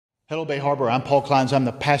Hello, Bay Harbor. I'm Paul Kleins. I'm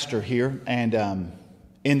the pastor here. And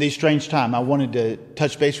in these strange times, I wanted to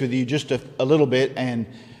touch base with you just a little bit and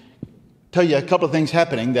tell you a couple of things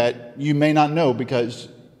happening that you may not know because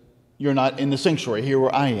you're not in the sanctuary here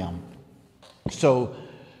where I am. So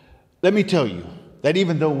let me tell you that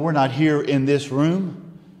even though we're not here in this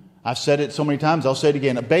room, I've said it so many times, I'll say it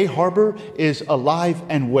again. Bay Harbor is alive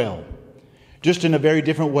and well, just in a very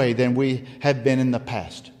different way than we have been in the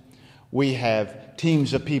past. We have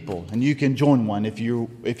teams of people, and you can join one if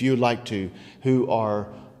you'd like to, who are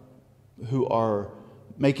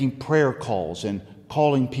making prayer calls and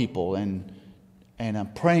calling people and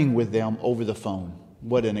praying with them over the phone.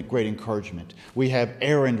 What a great encouragement. We have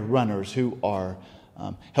errand runners who are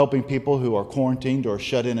helping people who are quarantined or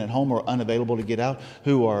shut in at home or unavailable to get out,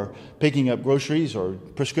 who are picking up groceries or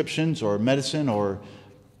prescriptions or medicine or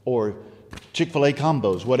Chick-fil-A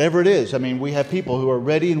combos, whatever it is. I mean, we have people who are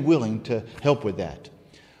ready and willing to help with that.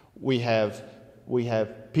 We have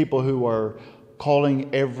people who are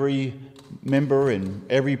calling every member and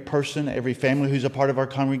every person, every family who's a part of our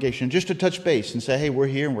congregation, just to touch base and say, hey, we're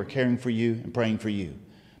here and we're caring for you and praying for you.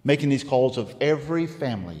 Making these calls of every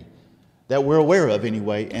family that we're aware of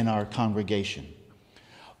anyway in our congregation.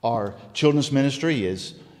 Our children's ministry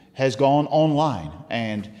has gone online,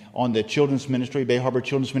 and on the Children's Ministry, Bay Harbor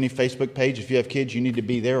Children's Ministry Facebook page, if you have kids, you need to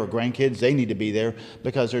be there, or grandkids, they need to be there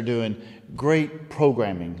because they're doing great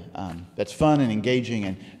programming that's fun and engaging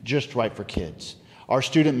and just right for kids. Our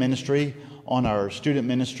student ministry, on our student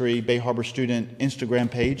ministry Bay Harbor Student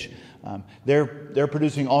Instagram page, they're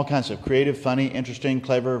producing all kinds of creative, funny, interesting,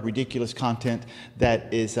 clever, ridiculous content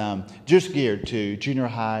that is just geared to junior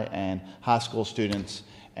high and high school students.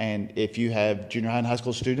 And if you have junior high and high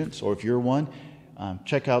school students, or if you're one,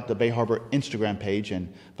 check out the Bay Harbor Instagram page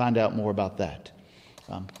and find out more about that.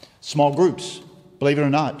 Small groups, believe it or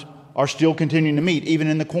not, are still continuing to meet even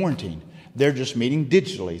in the quarantine. They're just meeting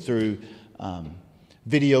digitally through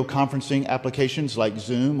video conferencing applications like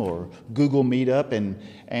Zoom or Google Meetup, and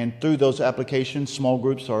through those applications, small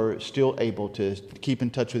groups are still able to keep in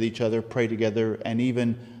touch with each other, pray together, and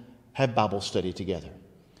even have Bible study together.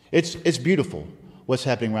 It's beautiful what's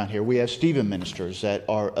happening around here. We have Stephen ministers that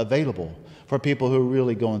are available for people who are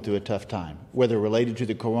really going through a tough time, whether related to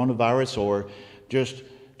the coronavirus or just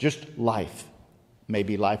life.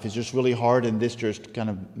 Maybe life is just really hard, and this just kind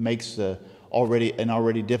of makes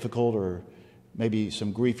already difficult, or maybe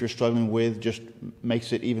some grief you're struggling with just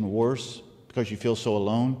makes it even worse because you feel so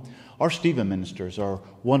alone. Our Stephen ministers are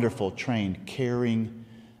wonderful, trained, caring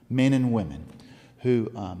men and women who,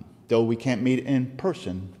 though we can't meet in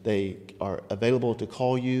person, they are available to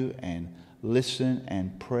call you and listen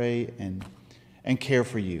and pray and care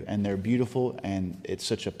for you. And they're beautiful, and it's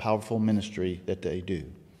such a powerful ministry that they do.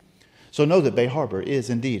 So know that Bay Harbor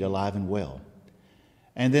is indeed alive and well.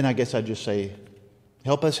 And then I guess I'd just say,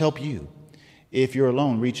 help us help you. If you're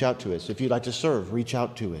alone, reach out to us. If you'd like to serve, reach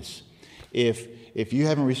out to us. If you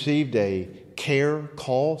haven't received a care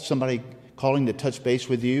call, somebody calling to touch base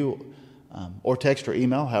with you, or text or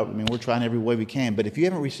email, we're trying every way we can. But if you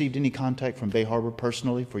haven't received any contact from Bay Harbor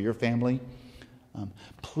personally for your family,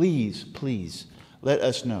 please let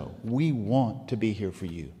us know. We want to be here for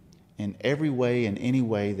you in every way and any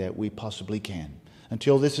way that we possibly can.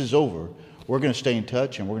 Until this is over, we're going to stay in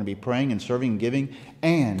touch, and we're going to be praying and serving and giving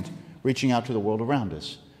and reaching out to the world around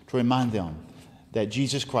us to remind them that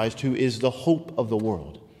Jesus Christ, who is the hope of the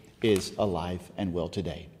world, is alive and well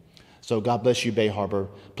today. So God bless you, Bay Harbor.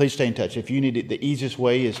 Please stay in touch. If you need it, the easiest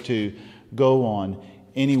way is to go on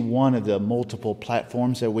any one of the multiple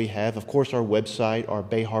platforms that we have. Of course, our website, our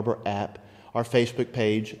Bay Harbor app, our Facebook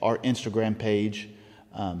page, our Instagram page,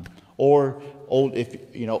 or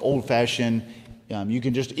old-fashioned, you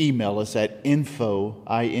can just email us at info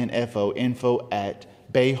at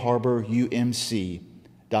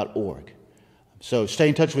bayharborumc.org. So stay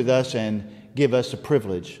in touch with us and give us the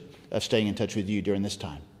privilege of staying in touch with you during this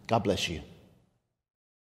time. God bless you.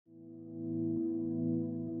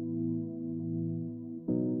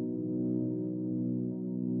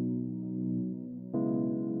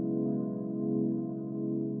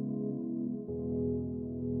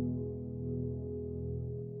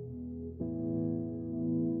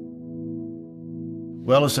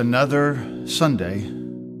 Well, it's another Sunday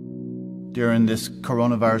during this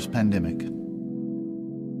coronavirus pandemic.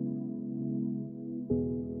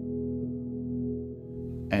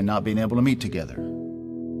 And not being able to meet together.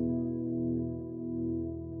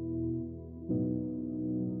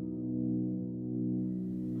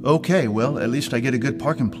 Okay, well, at least I get a good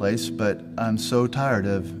parking place, but I'm so tired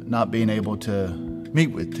of not being able to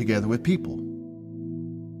meet together with people.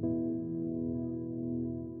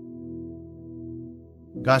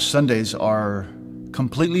 Gosh, Sundays are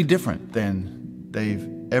completely different than they've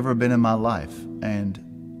ever been in my life,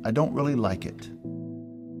 and I don't really like it.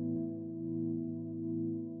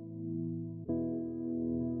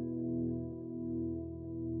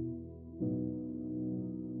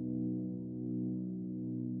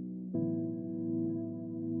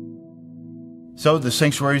 So the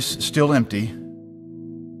sanctuary's still empty.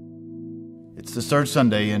 It's the third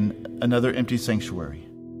Sunday in another empty sanctuary.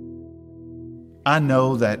 I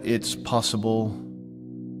know that it's possible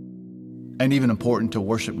and even important to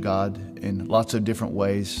worship God in lots of different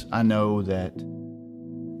ways. I know that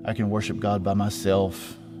I can worship God by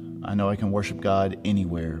myself. I know I can worship God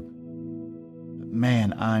anywhere.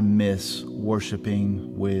 Man, I miss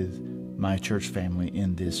worshiping with my church family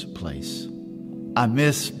in this place. I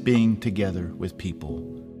miss being together with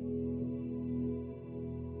people.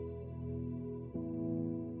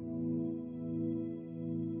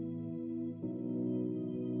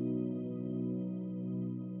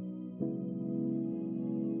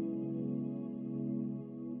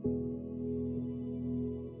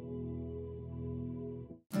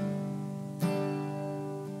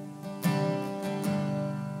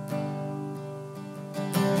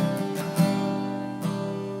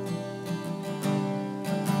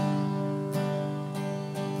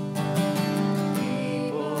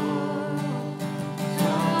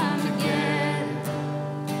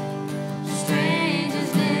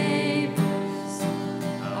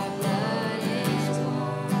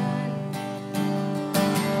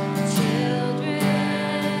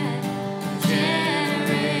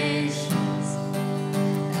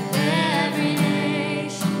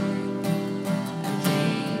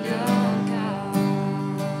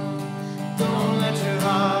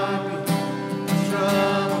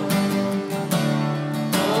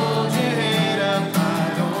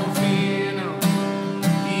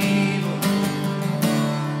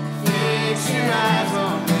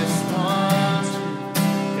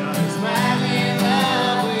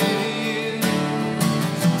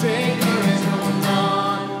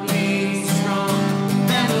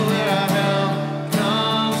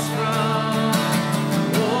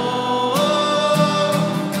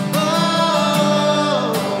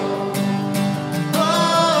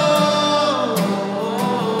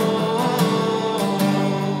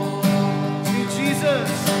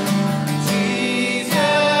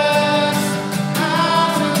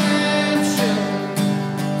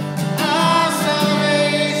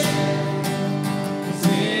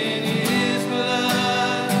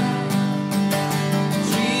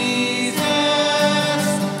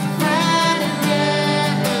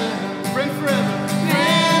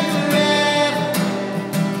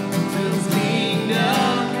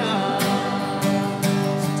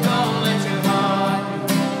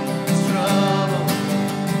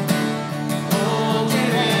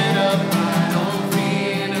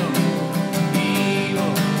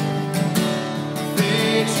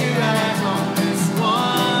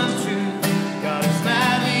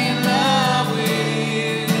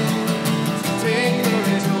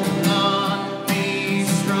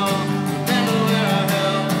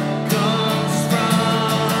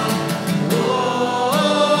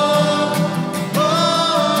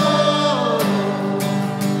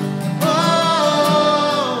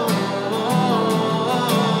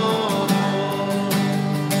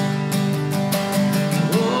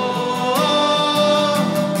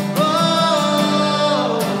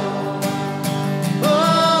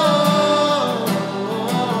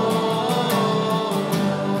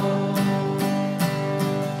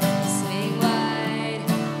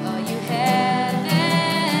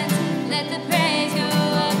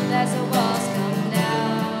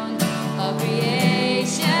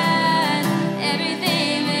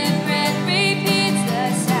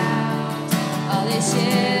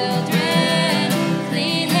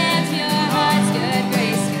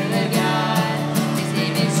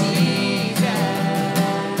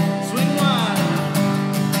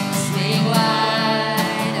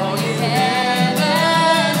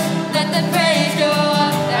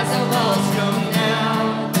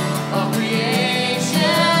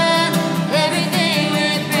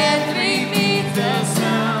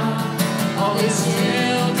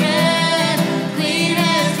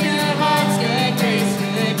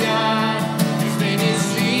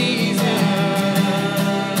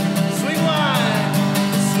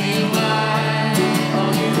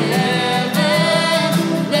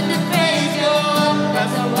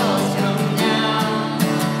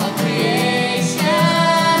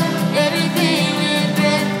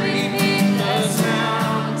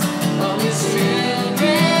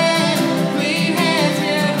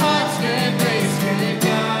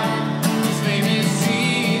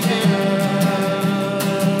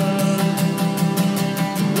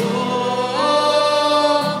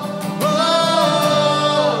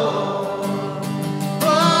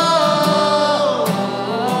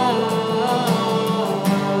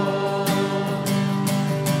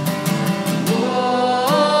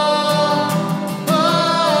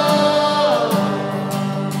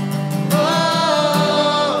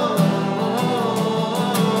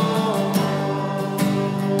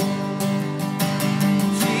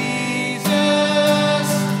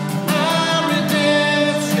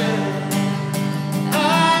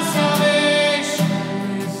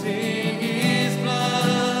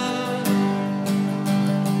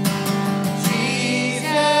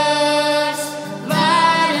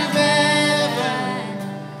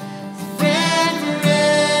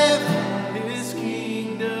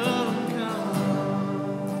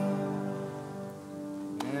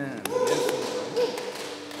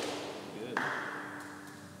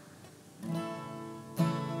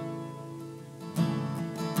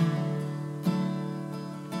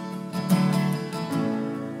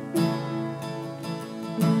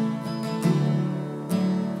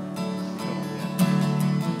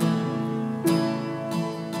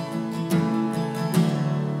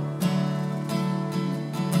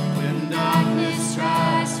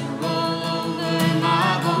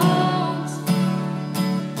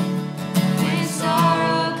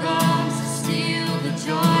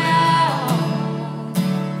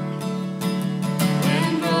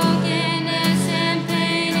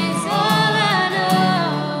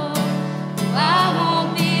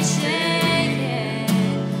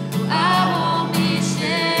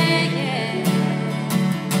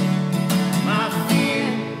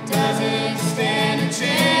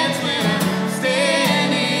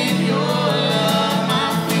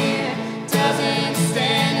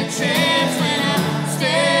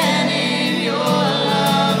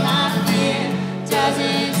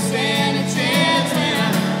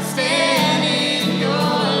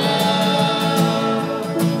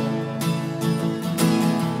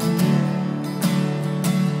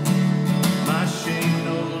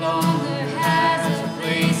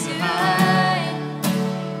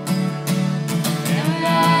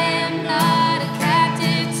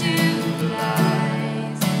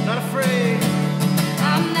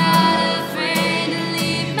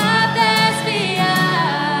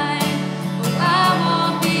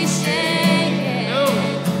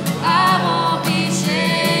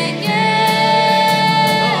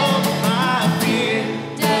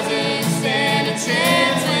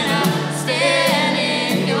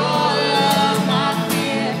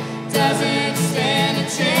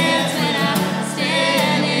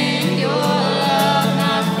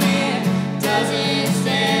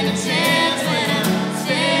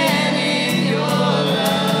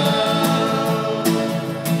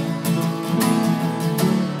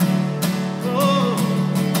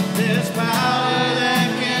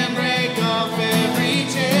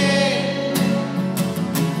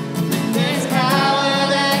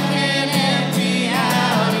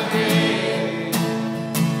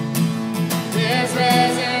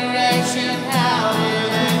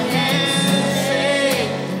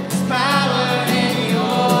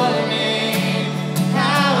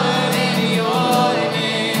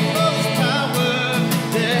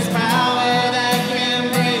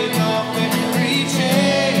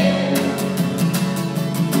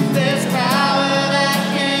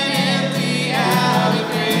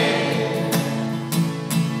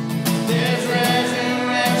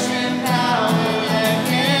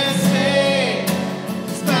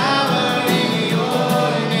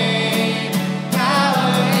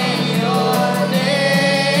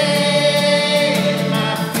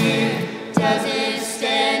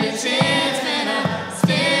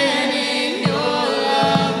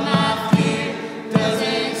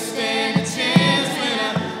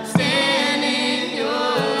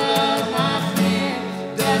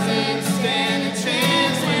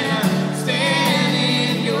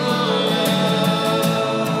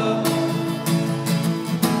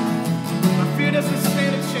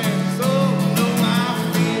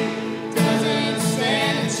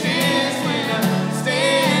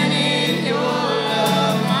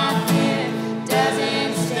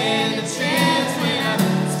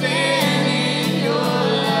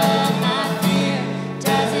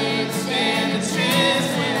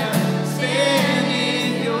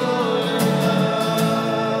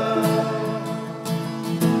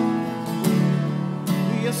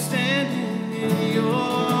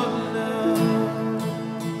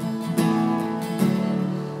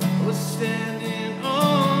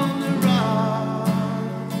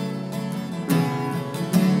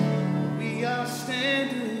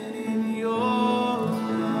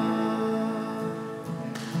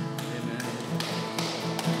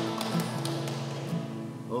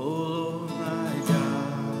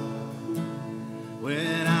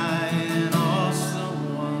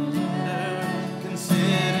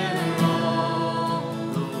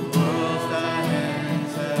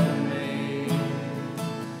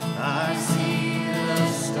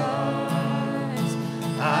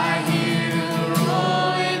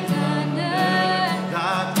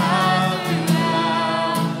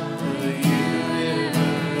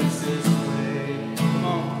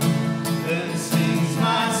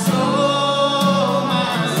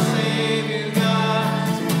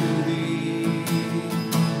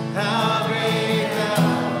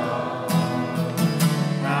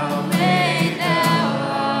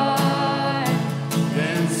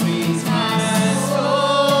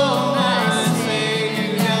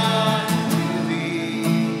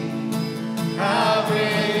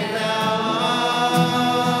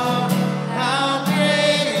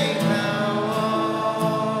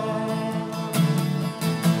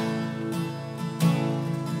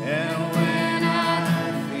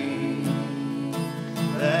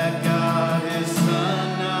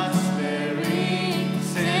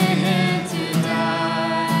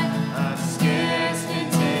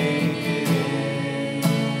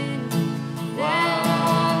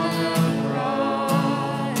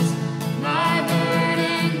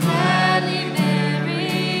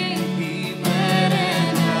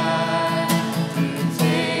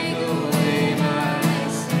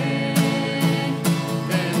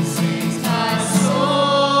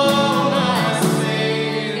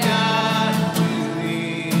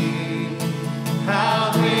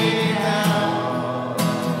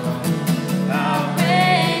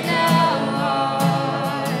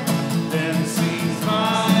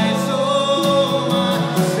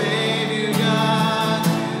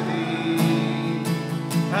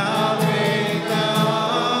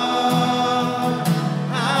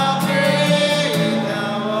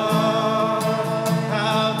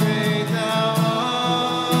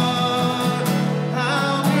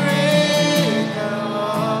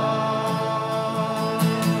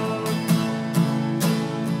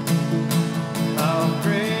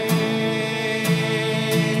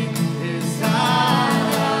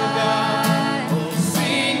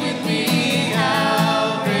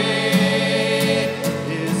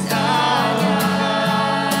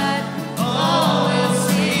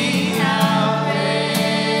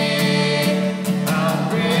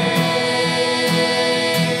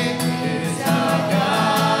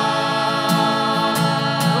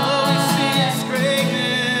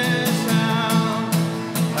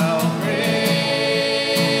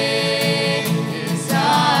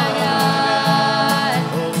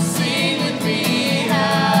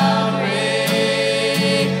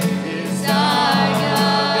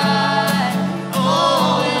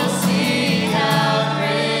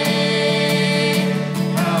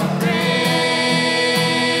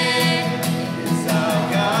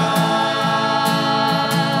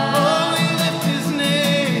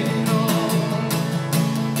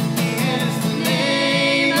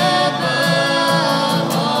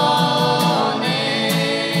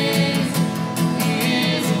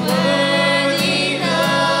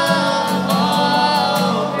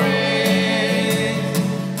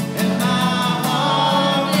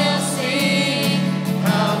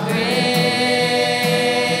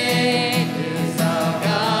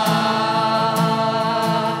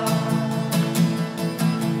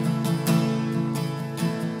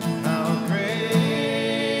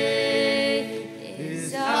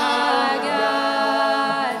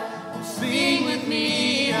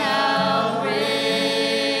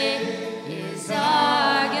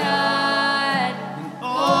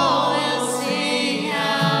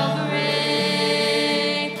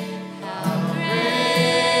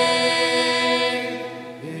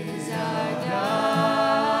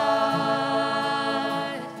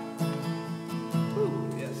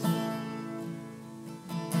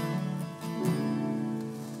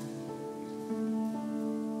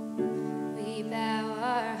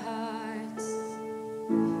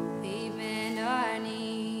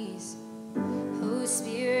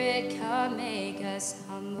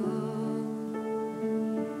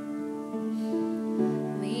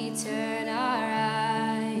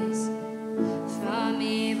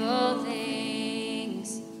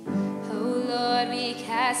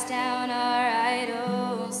 cast down our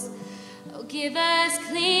idols. Oh, give us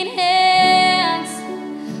clean hands.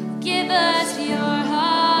 Give us your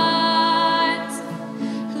heart.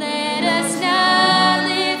 Let us not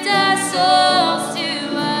lift our souls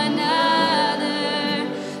to another.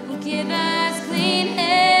 Oh, give us clean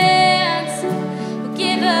hands. Oh,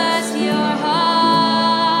 give us your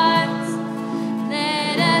heart.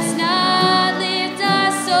 Let us not lift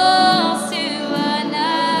our souls to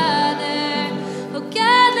another. Oh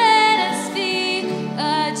God, let us be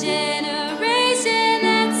a generation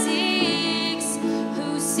that seeks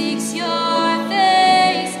your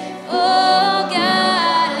face. Oh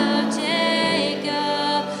God of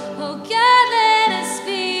Jacob. Oh God, let us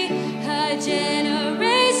be a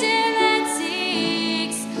generation that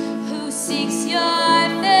seeks your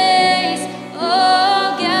face.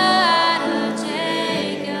 Oh God of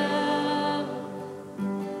Jacob.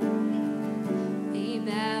 We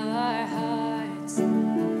bow our hearts,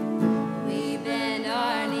 we bend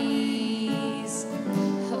our knees.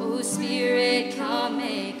 Oh Spirit, come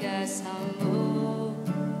make us humble.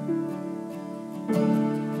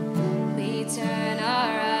 We turn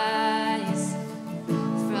our eyes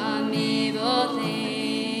from evil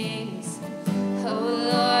things. Oh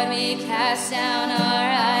Lord, we cast down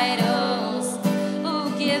our idols. Oh,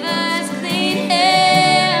 give us clean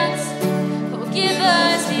hands. Oh, give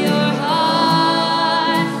us your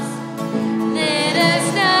hearts. Let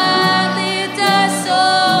us not lift our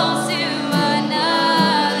souls to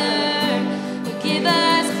another. Oh, give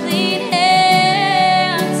us clean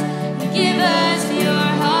hands. Give us your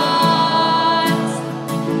hearts.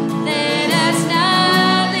 Let us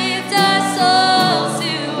not lift our souls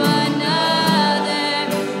to another.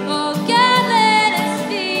 Oh God, let us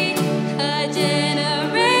be a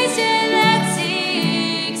generation that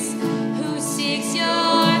seeks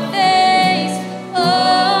your face.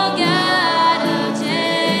 Oh God of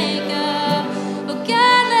Jacob. Oh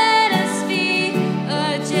God, let us be a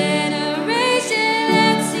generation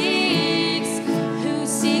that seeks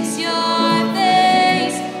your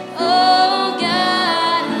face. Oh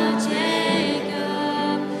God of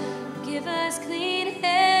Jacob. Give us clean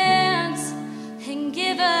hands and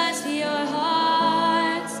give us your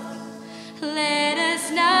hearts. Let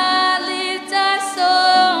us not lift our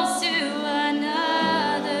souls to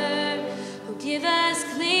another. Oh, give us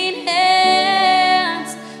clean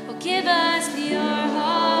hands. Oh, give us your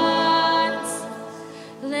hearts.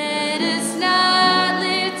 Let us not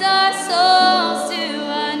lift our souls to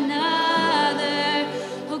another.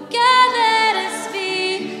 Oh God, let us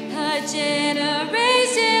be a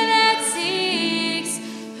generation that seeks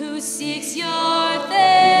your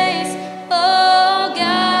face. Oh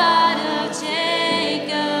God of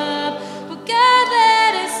Jacob. Oh God,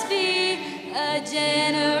 let us be a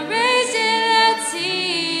generation that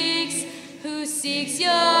seeks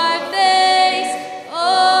your face.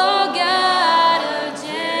 Oh God of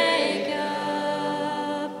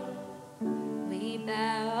Jacob. We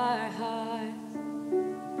bow our hearts,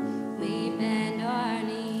 we bend our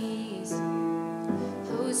knees.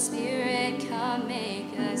 Oh Spirit, come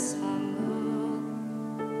make us humble.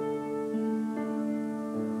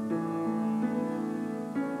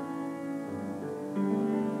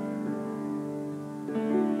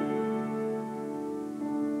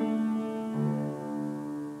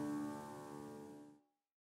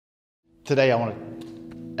 Today, I want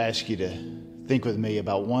to ask you to think with me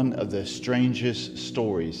about one of the strangest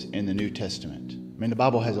stories in the New Testament. I mean, the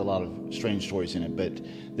Bible has a lot of strange stories in it, but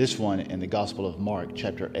this one in the Gospel of Mark,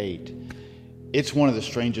 chapter 8, it's one of the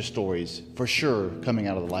strangest stories, for sure, coming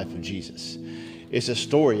out of the life of Jesus. It's a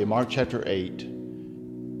story in Mark chapter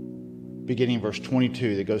 8, beginning in verse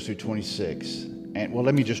 22, that goes through 26. And well,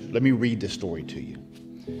 let me read the story to you.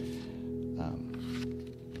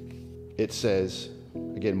 It says,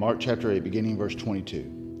 again, Mark chapter 8, beginning verse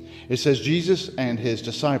 22. It says, Jesus and his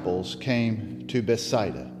disciples came to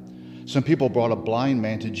Bethsaida. Some people brought a blind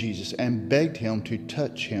man to Jesus and begged him to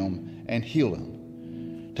touch him and heal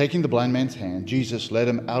him. Taking the blind man's hand, Jesus led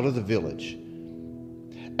him out of the village.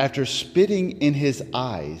 After spitting in his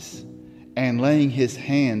eyes and laying his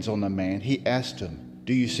hands on the man, he asked him,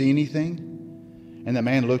 "Do you see anything?" And the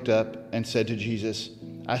man looked up and said to Jesus,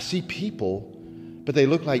 "I see people, but they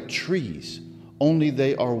look like trees, only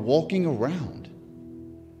they are walking around."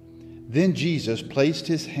 Then Jesus placed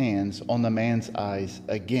his hands on the man's eyes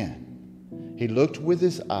again. He looked with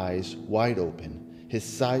his eyes wide open. His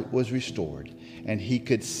sight was restored, and he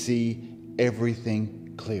could see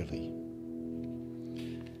everything clearly.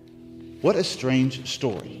 What a strange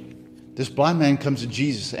story. This blind man comes to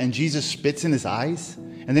Jesus, and Jesus spits in his eyes.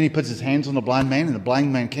 And then he puts his hands on the blind man, and the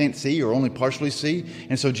blind man can't see or only partially see.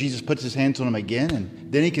 And so Jesus puts his hands on him again,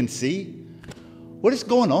 and then he can see. What is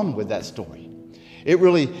going on with that story? It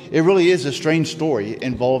really is a strange story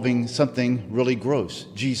involving something really gross.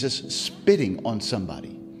 Jesus spitting on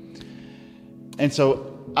somebody. And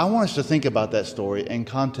so I want us to think about that story in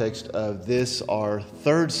context of this, our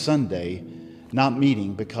third Sunday not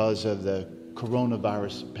meeting because of the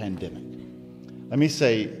coronavirus pandemic. Let me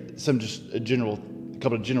say a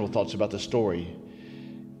couple of general thoughts about the story.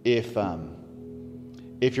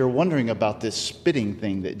 If you're wondering about this spitting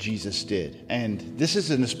thing that Jesus did, and this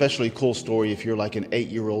is an especially cool story if you're like an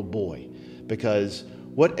 8-year-old boy, because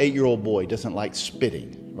what 8-year-old boy doesn't like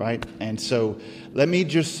spitting, right? And so let me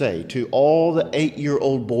just say to all the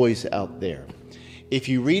 8-year-old boys out there, if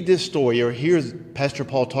you read this story or hear Pastor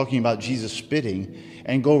Paul talking about Jesus spitting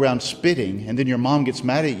and go around spitting, and then your mom gets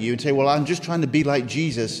mad at you and say, well, I'm just trying to be like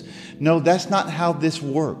Jesus. No, that's not how this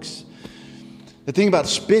works. The thing about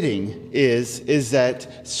spitting is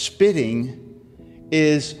that spitting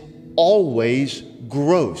is always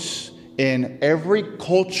gross. In every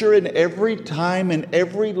culture, in every time, in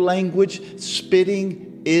every language,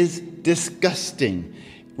 spitting is disgusting,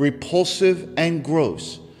 repulsive, and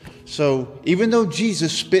gross. So even though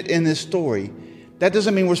Jesus spit in this story, that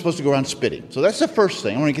doesn't mean we're supposed to go around spitting. So that's the first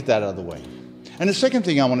thing. I want to get that out of the way. And the second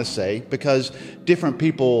thing I want to say, because different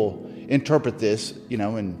people interpret this,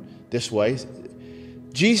 in this way,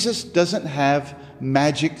 Jesus doesn't have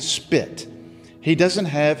magic spit.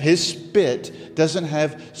 His spit doesn't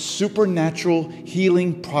have supernatural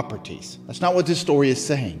healing properties. That's not what this story is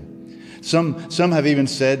saying. Some have even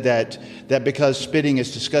said that because spitting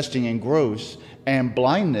is disgusting and gross, and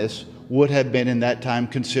blindness would have been in that time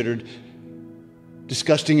considered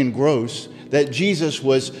disgusting and gross, that Jesus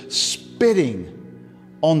was spitting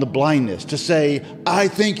on the blindness to say, I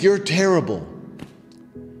think you're terrible.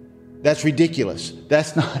 That's ridiculous.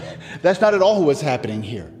 That's not at all what's happening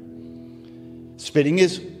here. Spitting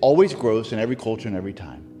is always gross in every culture and every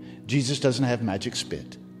time. Jesus doesn't have magic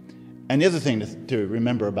spit. And the other thing to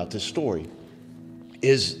remember about this story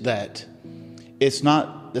is that it's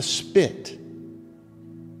not the spit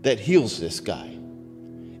that heals this guy.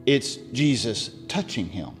 It's Jesus touching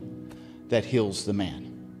him that heals the man.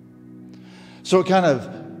 So it kind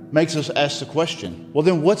of makes us ask the question, well,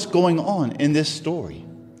 then what's going on in this story?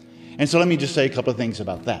 And so let me just say a couple of things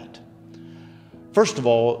about that. First of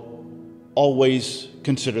all, always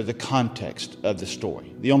consider the context of the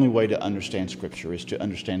story. The only way to understand Scripture is to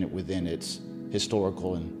understand it within its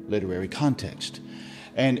historical and literary context.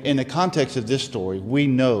 And in the context of this story, we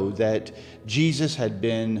know that Jesus had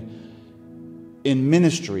been in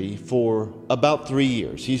ministry for about 3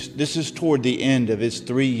 years. This is toward the end of his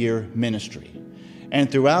 3-year ministry. And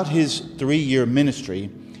throughout his 3-year ministry,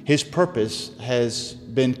 his purpose has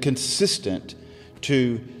been consistent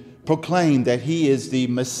to proclaim that he is the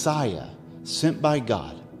Messiah sent by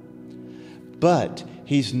God. But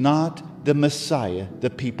he's not the Messiah the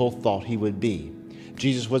people thought he would be.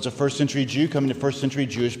 Jesus was a first century Jew coming to first century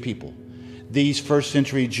Jewish people. These first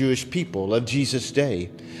century Jewish people of Jesus' day,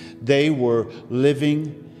 they were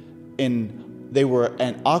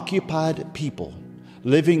an occupied people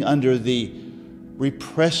living under the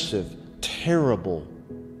repressive, terrible,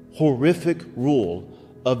 horrific rule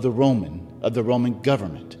of the Roman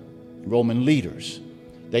government, Roman leaders.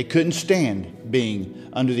 They couldn't stand being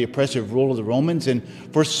under the oppressive rule of the Romans, and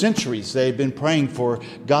for centuries they had been praying for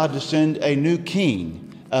God to send a new king.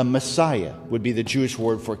 A Messiah would be the Jewish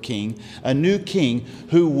word for king, a new king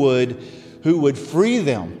who would free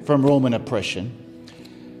them from Roman oppression,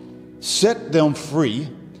 set them free,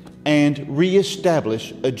 and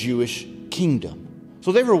reestablish a Jewish kingdom.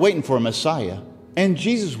 So they were waiting for a Messiah, and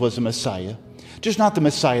Jesus was a Messiah, just not the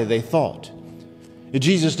Messiah they thought.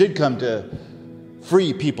 Jesus did come to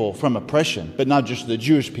free people from oppression, but not just the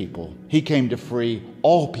Jewish people. He came to free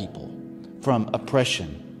all people from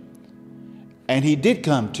oppression. And he did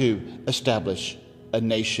come to establish a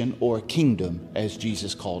nation or a kingdom, as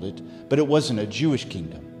Jesus called it, but it wasn't a Jewish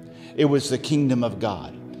kingdom. It was the kingdom of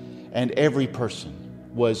God, and every person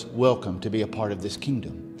was welcome to be a part of this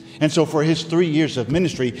kingdom. And so for his 3 years of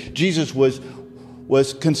ministry, Jesus was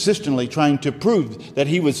consistently trying to prove that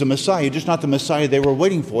he was the Messiah, just not the Messiah they were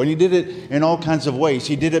waiting for. And he did it in all kinds of ways.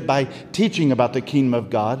 He did it by teaching about the kingdom of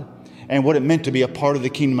God and what it meant to be a part of the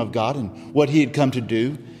kingdom of God and what he had come to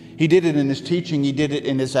do. He did it in his teaching. He did it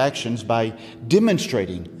in his actions by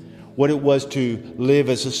demonstrating what it was to live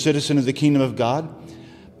as a citizen of the kingdom of God,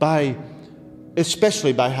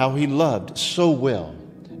 especially by how he loved so well,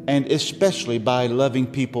 and especially by loving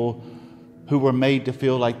people who were made to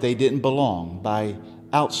feel like they didn't belong, by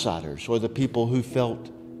outsiders or the people who felt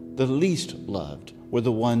the least loved were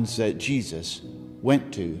the ones that Jesus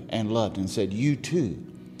went to and loved and said, you too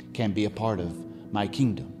can be a part of my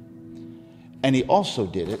kingdom. And he also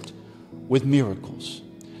did it with miracles.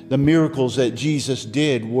 The miracles that Jesus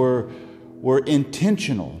did were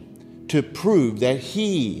intentional to prove that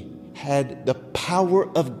he had the power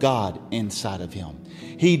of God inside of him.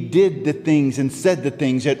 He did the things and said the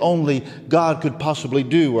things that only God could possibly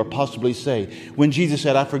do or possibly say. When Jesus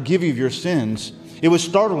said, I forgive you of your sins, it was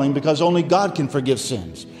startling because only God can forgive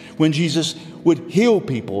sins. When Jesus would heal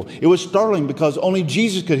people, it was startling because only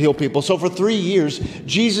Jesus could heal people. So for 3 years,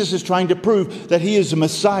 Jesus is trying to prove that he is the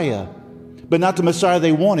Messiah, but not the Messiah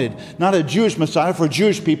they wanted. Not a Jewish Messiah for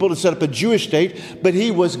Jewish people to set up a Jewish state, but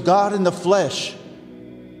he was God in the flesh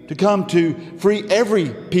to come to free every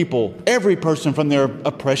people, every person from their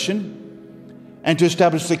oppression and to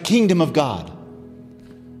establish the kingdom of God.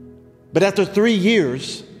 But after 3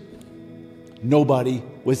 years, nobody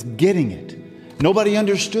was getting it. Nobody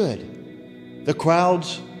understood. The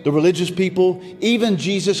crowds, the religious people, even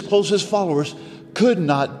Jesus' closest followers did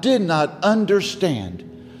not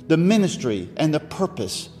understand the ministry and the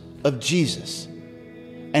purpose of Jesus.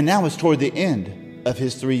 And now it's toward the end of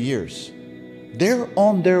his 3 years. They're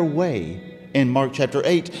on their way, in Mark chapter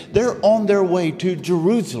 8, they're on their way to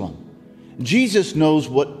Jerusalem. Jesus knows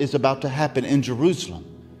what is about to happen in Jerusalem.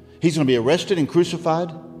 He's going to be arrested and crucified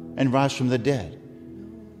and rise from the dead.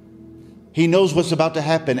 He knows what's about to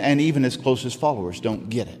happen, and even his closest followers don't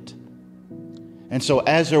get it. And so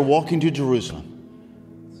as they're walking to Jerusalem,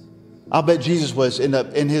 I'll bet Jesus was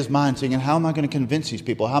in his mind thinking, how am I going to convince these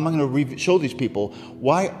people? How am I going to show these people?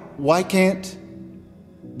 Why can't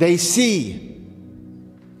they see?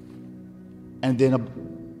 And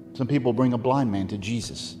then some people bring a blind man to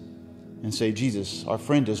Jesus and say, Jesus, our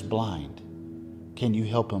friend is blind. Can you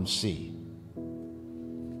help him see?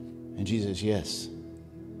 And Jesus says, yes,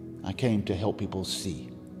 I came to help people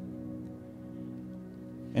see.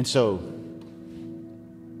 And so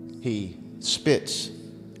he spits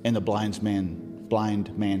in the blind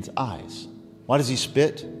man's eyes. Why does he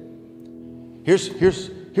spit? Here's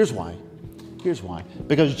why. Here's why.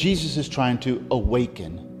 Because Jesus is trying to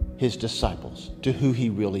awaken his disciples to who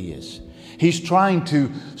he really is. He's trying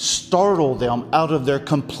to startle them out of their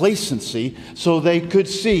complacency so they could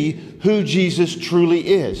see who Jesus truly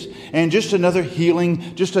is. And just another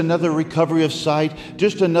healing, just another recovery of sight,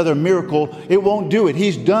 just another miracle, it won't do it.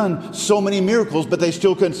 He's done so many miracles, but they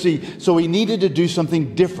still couldn't see. So he needed to do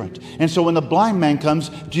something different. And so when the blind man comes,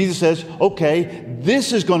 Jesus says, okay,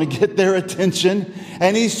 this is going to get their attention.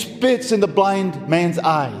 And he spits in the blind man's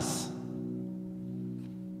eyes.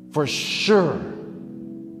 For sure,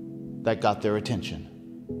 that got their attention.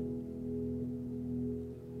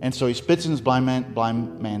 And so he spits in his blind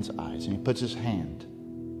man's eyes, and he puts his hand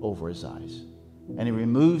over his eyes. And he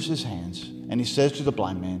removes his hands, and he says to the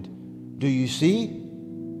blind man, do you see?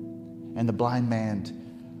 And the blind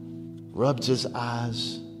man rubs his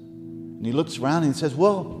eyes, and he looks around and he says,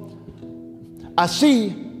 well, I see,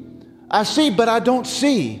 but I don't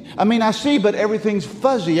see. I see, but everything's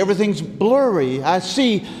fuzzy, everything's blurry. I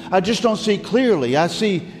just don't see clearly. I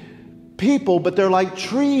see people, but they're like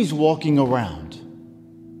trees walking around.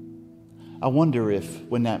 I wonder if,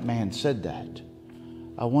 when that man said that,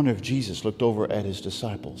 I wonder if Jesus looked over at his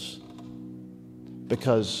disciples.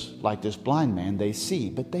 Because, like this blind man, they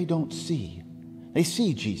see, but they don't see. They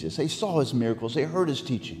see Jesus. They saw his miracles. They heard his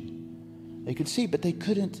teaching. They could see, but they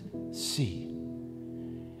couldn't see.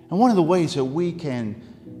 And one of the ways that we can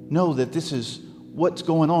know that this is what's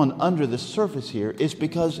going on under the surface here is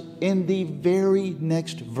because in the very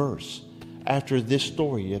next verse, after this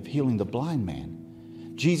story of healing the blind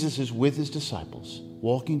man, Jesus is with his disciples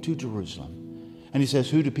walking to Jerusalem. And he says,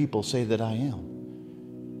 who do people say that I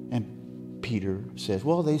am? And Peter says,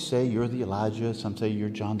 well, they say you're the Elijah. Some say you're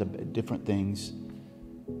John, different things.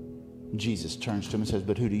 Jesus turns to him and says,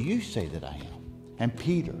 but who do you say that I am? And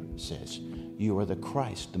Peter says, you are the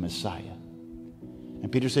Christ, the Messiah.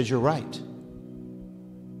 And Peter says, you're right.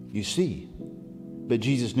 You see. But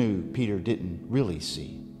Jesus knew Peter didn't really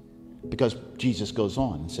see. Because Jesus goes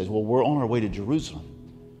on and says, well, we're on our way to Jerusalem.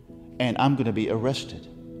 And I'm going to be arrested.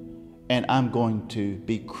 And I'm going to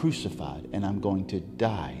be crucified. And I'm going to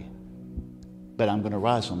die. But I'm going to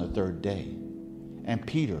rise on the third day. And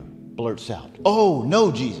Peter blurts out, oh,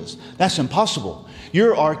 no, Jesus, that's impossible.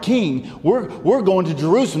 You're our king. We're going to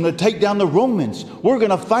Jerusalem to take down the Romans. We're going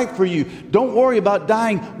to fight for you. Don't worry about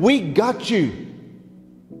dying. We got you.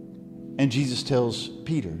 And Jesus tells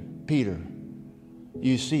Peter,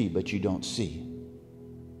 you see, but you don't see.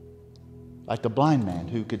 Like the blind man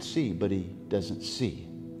who could see, but he doesn't see.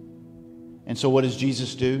 And so what does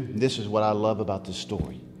Jesus do? This is what I love about this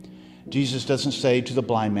story. Jesus doesn't say to the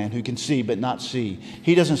blind man who can see but not see.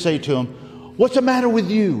 He doesn't say to him, "What's the matter with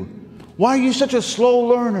you? Why are you such a slow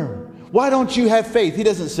learner? Why don't you have faith?" He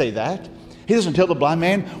doesn't say that. He doesn't tell the blind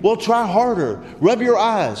man, "Well, try harder. Rub your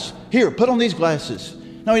eyes. Here, put on these glasses."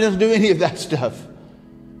 No, he doesn't do any of that stuff.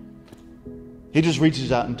 He just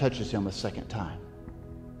reaches out and touches him a second time.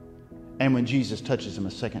 And when Jesus touches him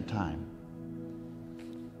a second time,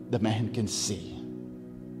 the man can see.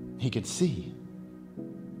 He could see.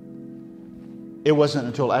 It wasn't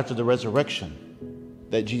until after the resurrection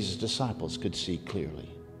that Jesus' disciples could see clearly.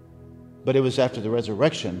 But it was after the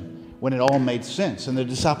resurrection when it all made sense and the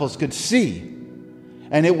disciples could see.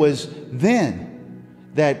 And it was then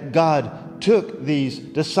that God took these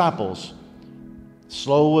disciples,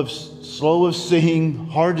 slow of seeing,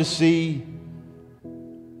 hard to see,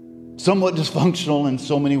 somewhat dysfunctional in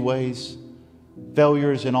so many ways,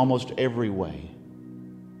 failures in almost every way.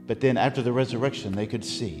 But then after the resurrection, they could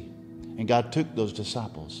see. And God took those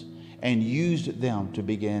disciples and used them to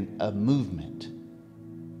begin a movement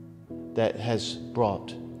that has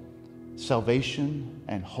brought salvation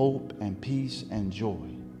and hope and peace and joy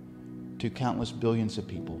to countless billions of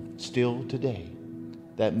people. Still today,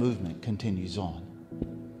 that movement continues on.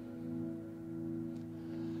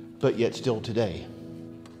 But yet still today,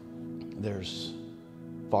 there's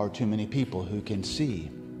far too many people who can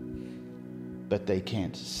see, but they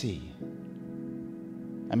can't see.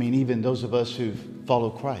 I mean, even those of us who follow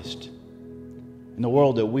Christ, in the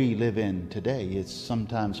world that we live in today, it's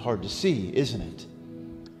sometimes hard to see, isn't it?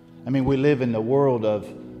 I mean, we live in the world of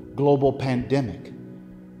global pandemic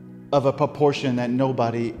of a proportion that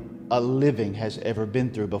nobody living has ever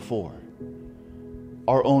been through before.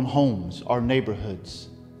 Our own homes, our neighborhoods,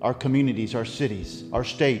 our communities, our cities, our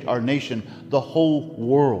state, our nation, the whole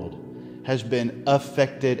world has been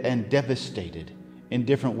affected and devastated in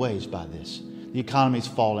different ways by this. The economy's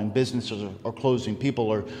falling, businesses are closing, people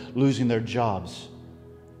are losing their jobs.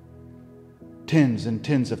 Tens and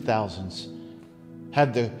tens of thousands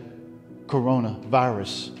had the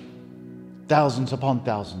coronavirus. Thousands upon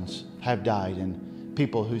thousands have died, and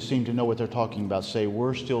people who seem to know what they're talking about say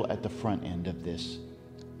we're still at the front end of this,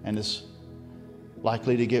 and it's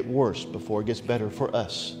likely to get worse before it gets better for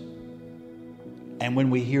us. And when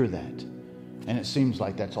we hear that, and it seems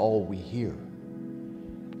like that's all we hear,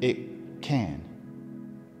 it can,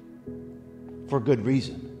 for good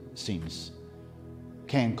reason, seems,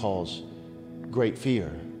 can cause great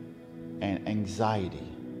fear and anxiety,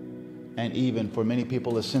 and even for many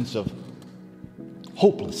people a sense of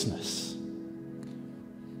hopelessness.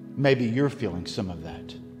 Maybe you're feeling some of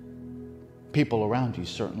that. People around you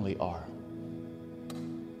certainly are.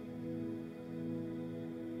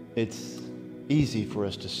 It's easy for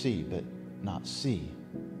us to see, but not see.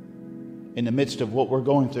 In the midst of what we're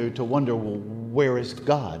going through, to wonder, well, where is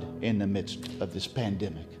God in the midst of this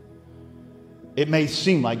pandemic? It may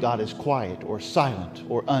seem like God is quiet or silent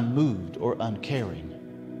or unmoved or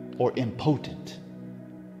uncaring or impotent,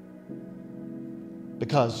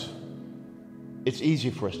 because it's easy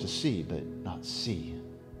for us to see but not see.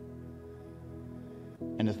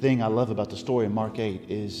 And the thing I love about the story in Mark 8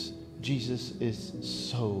 is Jesus is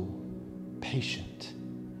so patient.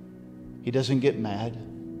 He doesn't get mad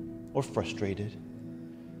or frustrated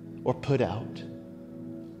or put out.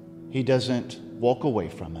 He doesn't walk away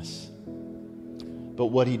from us. But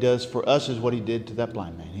what he does for us is what he did to that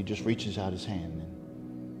blind man. He just reaches out his hand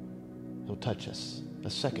and he'll touch us a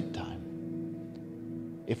second time.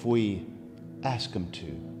 If we ask him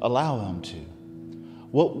to, allow him to,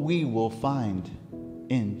 what we will find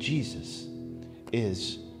in Jesus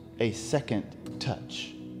is a second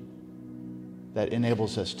touch that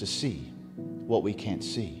enables us to see what we can't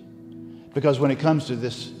see. Because when it comes to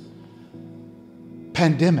this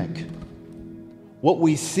pandemic, what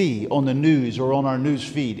we see on the news or on our news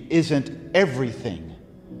feed isn't everything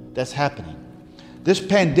that's happening. This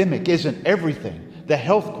pandemic isn't everything. The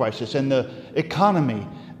health crisis and the economy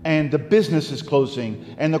and the businesses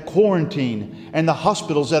closing and the quarantine and the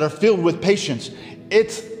hospitals that are filled with patients,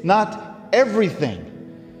 it's not everything.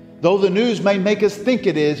 Though the news may make us think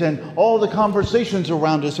it is, and all the conversations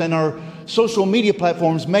around us and our social media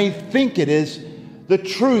platforms may think it is, the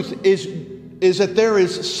truth is that there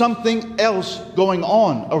is something else going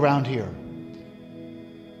on around here.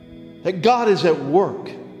 That God is at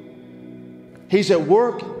work. He's at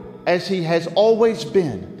work as he has always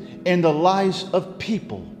been in the lives of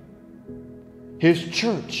people. His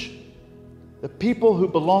church, the people who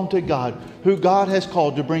belong to God, who God has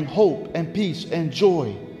called to bring hope and peace and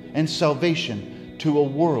joy and salvation to a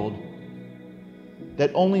world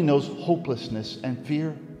that only knows hopelessness and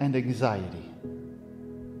fear and anxiety.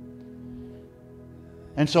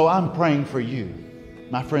 And so I'm praying for you,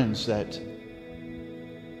 my friends, that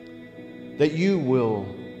you will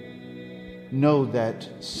know that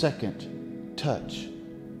second touch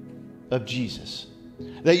of Jesus.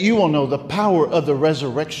 That you will know the power of the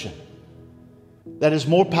resurrection that is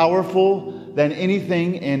more powerful than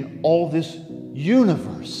anything in all this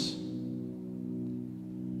universe.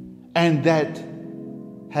 And that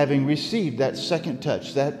having received that second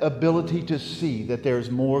touch, that ability to see that there's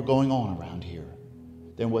more going on around here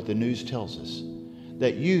than what the news tells us,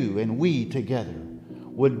 that you and we together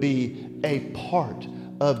would be a part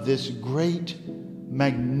of this great,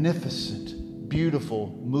 magnificent,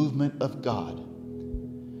 beautiful movement of God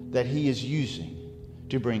that He is using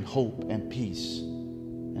to bring hope and peace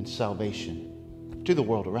and salvation to the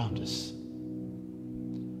world around us.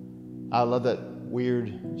 I love that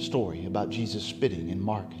weird story about Jesus spitting in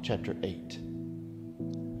Mark chapter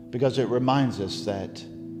 8, because it reminds us that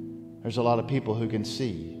there's a lot of people who can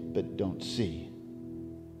see but don't see.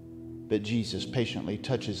 But Jesus patiently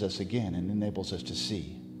touches us again and enables us to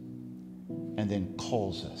see, and then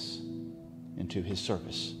calls us into His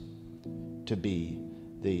service to be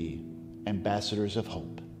the ambassadors of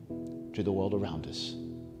hope to the world around us.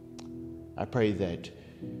 I pray that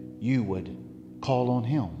you would call on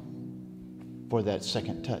Him for that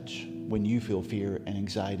second touch when you feel fear and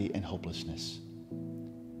anxiety and hopelessness.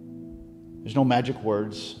 There's no magic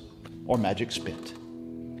words or magic spit.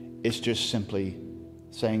 It's just simply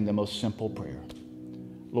saying the most simple prayer.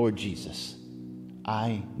 Lord Jesus,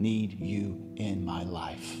 I need you in my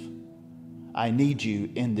life. I need you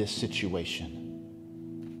in this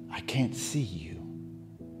situation. I can't see you.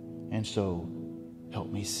 And so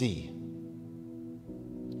help me see.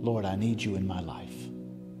 Lord, I need you in my life.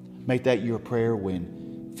 Make that your prayer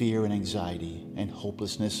when fear and anxiety and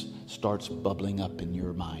hopelessness starts bubbling up in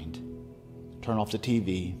your mind. Turn off the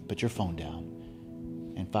TV, put your phone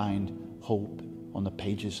down, and find hope on the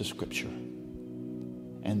pages of Scripture.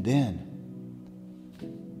 And then,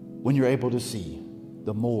 when you're able to see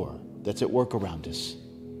the more that's at work around us,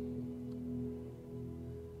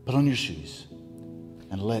 put on your shoes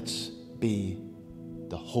and let's be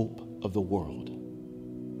the hope of the world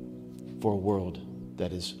for a world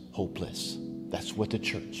that is hopeless. That's what the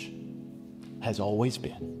church has always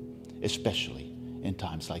been, especially in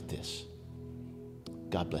times like this.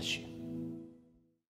 God bless you.